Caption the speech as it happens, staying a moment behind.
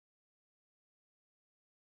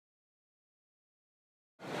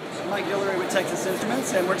Mike Guillory with Texas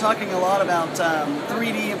Instruments, and we're talking a lot about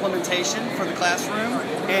 3D implementation for the classroom.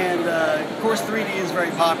 And of course 3D is very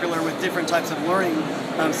popular with different types of learning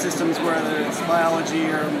systems, whether it's biology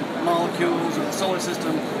or molecules or the solar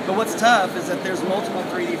system. But what's tough is that there's multiple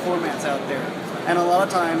 3D formats out there. And a lot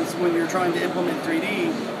of times when you're trying to implement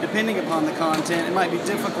 3D, depending upon the content, it might be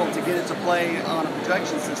difficult to get it to play on a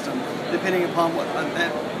projection system, depending upon what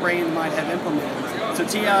that brain might have implemented. So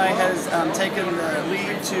TI has taken the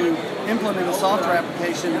lead to implement a software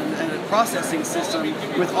application and a processing system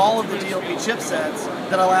with all of the DLP chipsets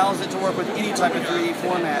that allows it to work with any type of 3D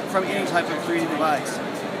format from any type of 3D device.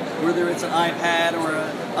 Whether it's an iPad or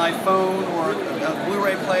an iPhone or a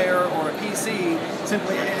Blu-ray player or a PC,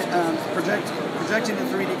 simply projecting the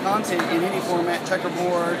 3D content in any format,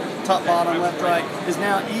 checkerboard, top, bottom, left, right, is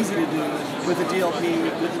now easy to do with the DLP,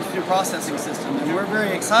 with this new processing system. And we're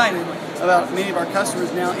very excited about many of our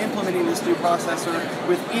customers now implementing this new processor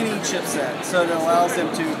with any chipset, so that allows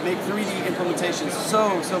them to make 3D implementation so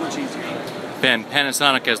much easier.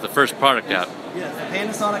 Panasonic has the first product out. Yes, the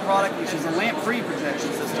Panasonic product, which is a lamp-free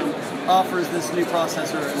projection system, offers this new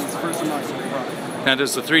processor and it's first amongst the product. Now,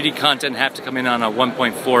 does the 3D content have to come in on a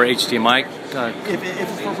 1.4 HDMI? If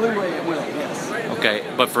it's for Blu-ray, it will, yes. Okay,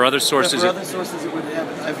 but for other sources? For other sources, it would have,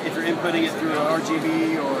 if you're inputting it through an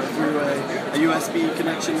RGB or through a USB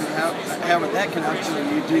connection, however that can actually,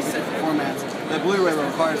 you do different formats. The Blu-ray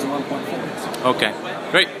requires a 1.4. Okay,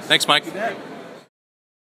 great. Thanks, Mike. You bet.